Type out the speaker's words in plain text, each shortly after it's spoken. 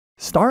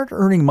Start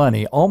earning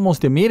money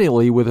almost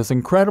immediately with this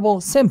incredible,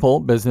 simple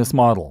business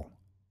model.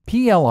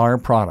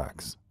 PLR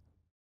products.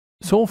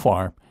 So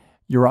far,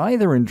 you're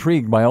either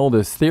intrigued by all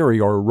this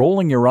theory or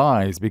rolling your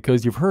eyes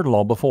because you've heard it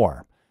all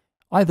before.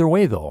 Either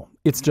way though,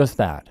 it's just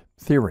that,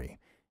 theory.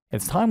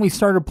 It's time we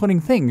started putting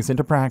things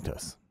into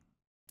practice.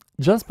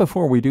 Just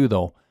before we do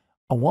though,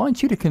 I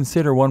want you to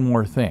consider one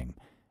more thing.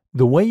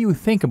 The way you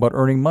think about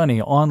earning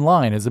money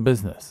online as a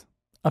business.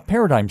 A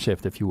paradigm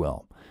shift, if you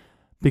will.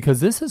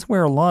 Because this is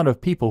where a lot of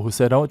people who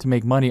set out to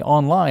make money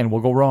online will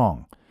go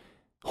wrong.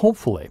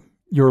 Hopefully,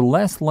 you're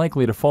less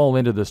likely to fall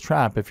into this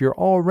trap if you're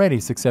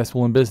already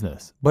successful in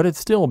business, but it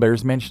still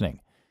bears mentioning.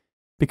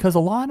 Because a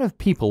lot of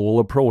people will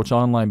approach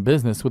online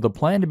business with a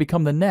plan to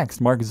become the next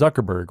Mark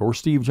Zuckerberg or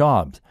Steve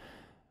Jobs.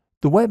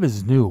 The web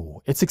is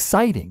new, it's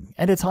exciting,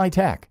 and it's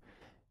high-tech.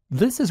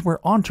 This is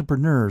where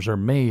entrepreneurs are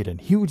made and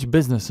huge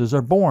businesses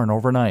are born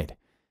overnight.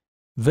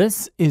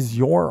 This is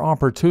your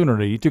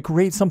opportunity to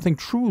create something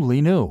truly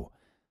new.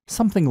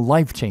 Something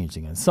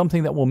life-changing and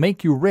something that will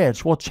make you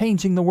rich while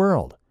changing the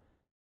world.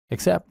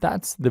 Except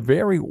that's the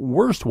very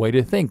worst way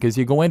to think as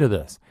you go into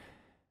this.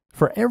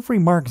 For every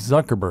Mark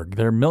Zuckerberg,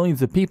 there are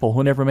millions of people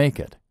who never make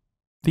it.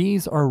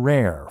 These are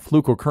rare,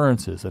 fluke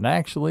occurrences, and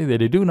actually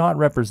they do not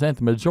represent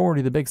the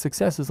majority of the big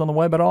successes on the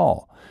web at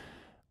all.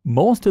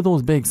 Most of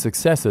those big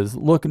successes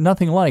look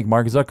nothing like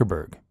Mark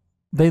Zuckerberg.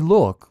 They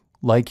look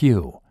like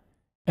you.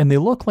 And they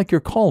look like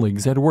your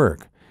colleagues at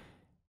work.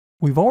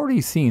 We've already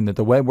seen that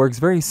the web works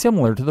very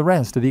similar to the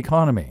rest of the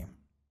economy.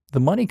 The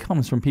money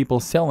comes from people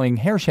selling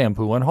hair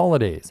shampoo on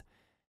holidays.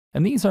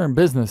 And these aren't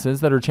businesses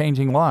that are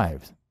changing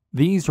lives.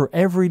 These are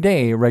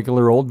everyday,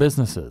 regular old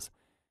businesses.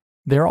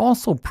 They're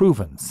also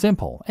proven,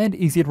 simple, and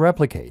easy to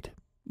replicate.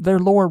 They're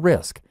lower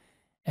risk.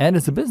 And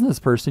as a business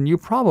person, you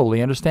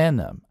probably understand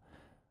them.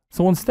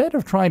 So instead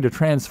of trying to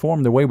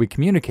transform the way we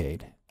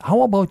communicate,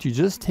 how about you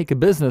just take a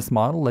business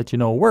model that you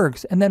know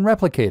works and then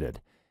replicate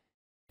it?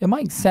 It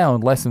might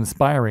sound less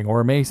inspiring or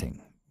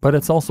amazing, but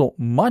it's also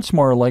much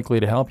more likely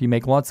to help you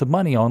make lots of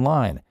money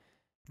online,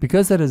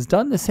 because it has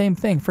done the same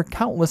thing for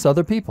countless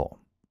other people.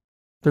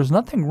 There's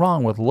nothing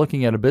wrong with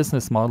looking at a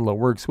business model that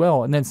works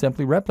well and then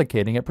simply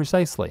replicating it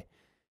precisely,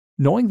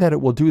 knowing that it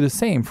will do the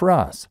same for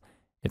us.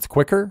 It's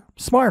quicker,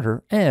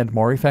 smarter, and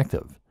more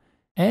effective.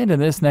 And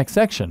in this next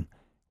section,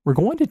 we're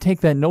going to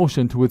take that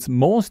notion to its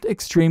most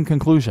extreme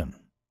conclusion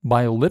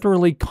by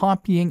literally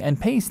copying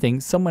and pasting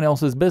someone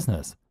else's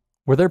business.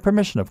 With their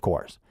permission, of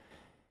course.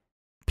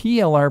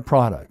 PLR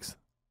products,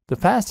 the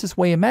fastest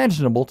way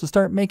imaginable to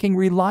start making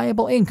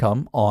reliable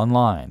income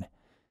online.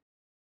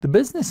 The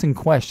business in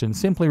question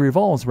simply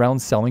revolves around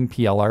selling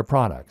PLR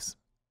products.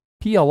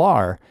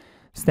 PLR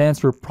stands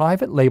for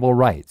Private Label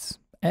Rights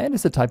and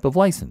is a type of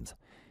license,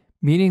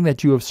 meaning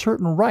that you have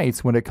certain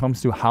rights when it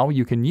comes to how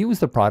you can use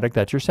the product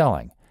that you're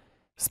selling.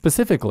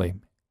 Specifically,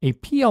 a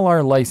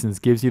PLR license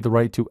gives you the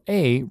right to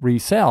A.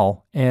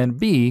 resell and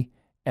B.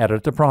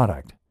 edit the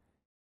product.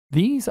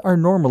 These are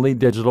normally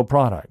digital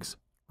products.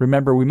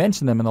 Remember, we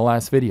mentioned them in the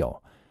last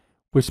video,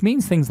 which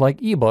means things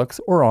like ebooks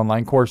or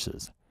online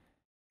courses.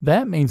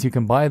 That means you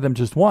can buy them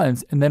just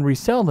once and then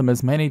resell them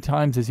as many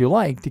times as you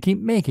like to keep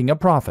making a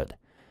profit.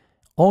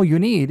 All you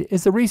need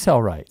is the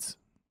resale rights.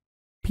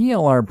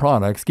 PLR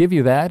products give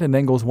you that and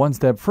then goes one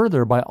step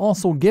further by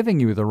also giving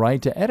you the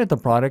right to edit the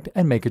product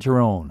and make it your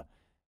own.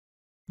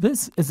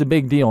 This is a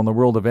big deal in the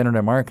world of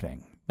internet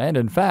marketing, and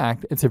in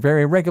fact, it's a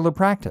very regular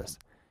practice.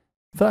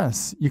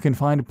 Thus, you can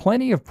find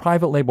plenty of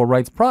private label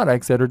rights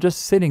products that are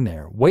just sitting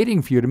there,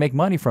 waiting for you to make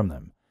money from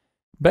them.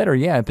 Better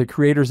yet, the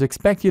creators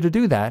expect you to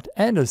do that,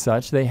 and as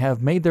such, they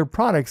have made their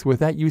products with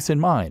that use in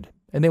mind,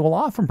 and they will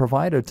often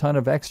provide a ton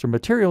of extra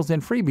materials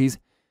and freebies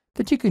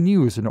that you can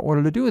use in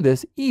order to do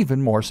this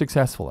even more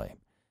successfully.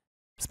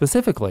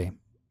 Specifically,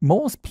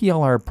 most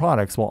PLR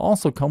products will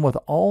also come with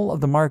all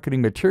of the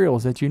marketing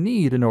materials that you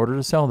need in order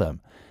to sell them.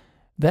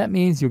 That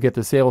means you'll get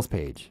the sales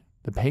page,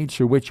 the page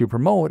through which you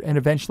promote and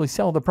eventually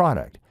sell the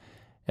product,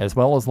 as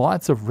well as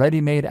lots of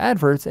ready-made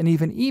adverts and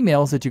even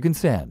emails that you can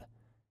send.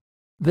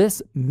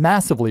 This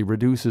massively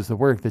reduces the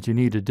work that you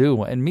need to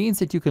do and means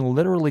that you can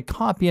literally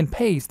copy and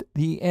paste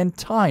the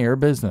entire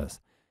business.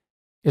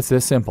 It's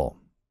this simple.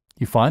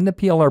 You find the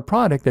PLR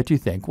product that you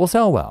think will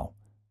sell well.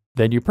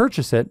 Then you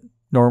purchase it,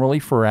 normally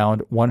for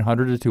around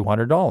 $100 to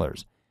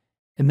 $200.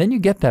 And then you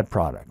get that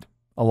product,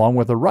 along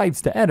with the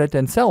rights to edit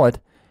and sell it,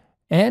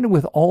 and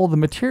with all the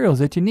materials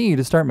that you need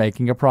to start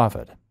making a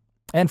profit.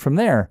 And from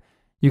there,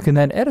 you can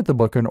then edit the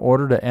book in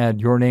order to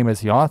add your name as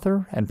the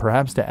author and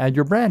perhaps to add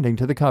your branding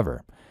to the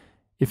cover.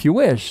 If you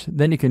wish,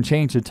 then you can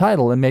change the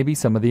title and maybe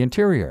some of the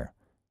interior.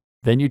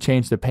 Then you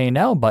change the Pay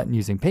Now button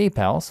using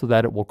PayPal so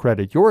that it will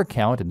credit your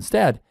account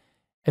instead,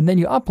 and then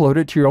you upload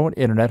it to your own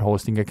internet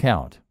hosting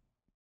account.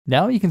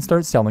 Now you can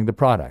start selling the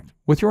product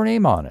with your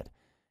name on it,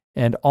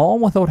 and all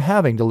without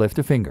having to lift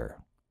a finger.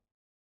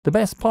 The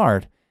best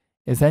part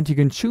is that you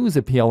can choose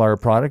a PLR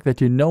product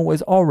that you know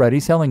is already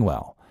selling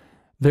well,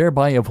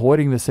 thereby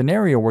avoiding the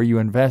scenario where you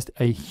invest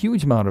a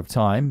huge amount of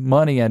time,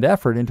 money, and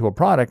effort into a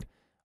product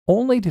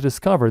only to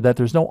discover that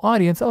there's no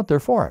audience out there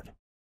for it.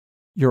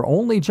 Your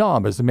only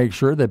job is to make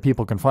sure that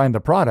people can find the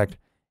product,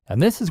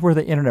 and this is where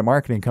the internet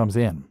marketing comes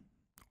in.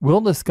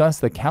 We'll discuss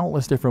the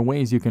countless different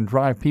ways you can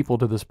drive people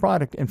to this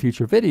product in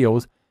future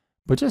videos,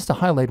 but just to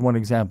highlight one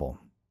example,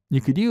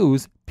 you could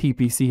use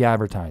PPC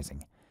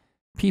advertising.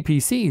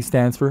 PPC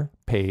stands for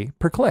pay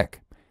per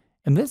click,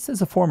 and this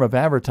is a form of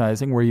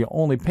advertising where you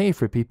only pay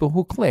for people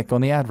who click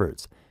on the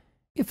adverts.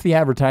 If the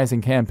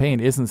advertising campaign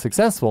isn't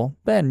successful,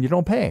 then you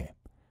don't pay.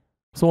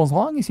 So as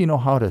long as you know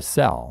how to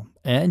sell,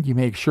 and you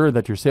make sure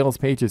that your sales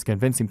page is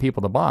convincing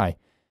people to buy,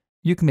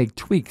 you can make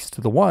tweaks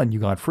to the one you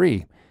got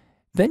free.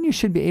 Then you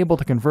should be able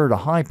to convert a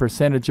high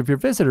percentage of your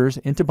visitors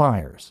into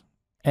buyers.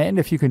 And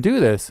if you can do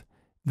this,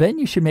 then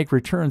you should make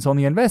returns on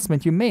the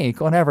investment you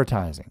make on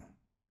advertising.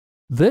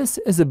 This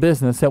is a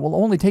business that will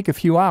only take a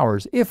few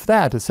hours, if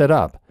that, to set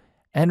up,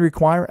 and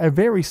require a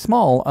very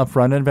small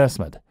upfront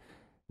investment.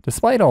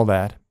 Despite all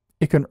that,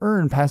 it can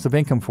earn passive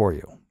income for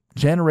you,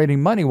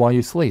 generating money while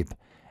you sleep,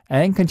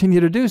 and continue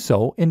to do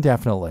so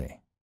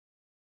indefinitely.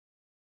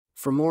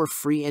 For more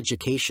free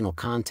educational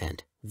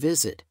content,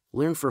 visit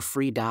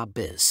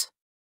learnforfree.biz.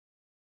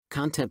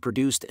 Content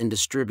produced and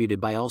distributed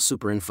by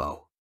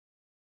AllSuperInfo.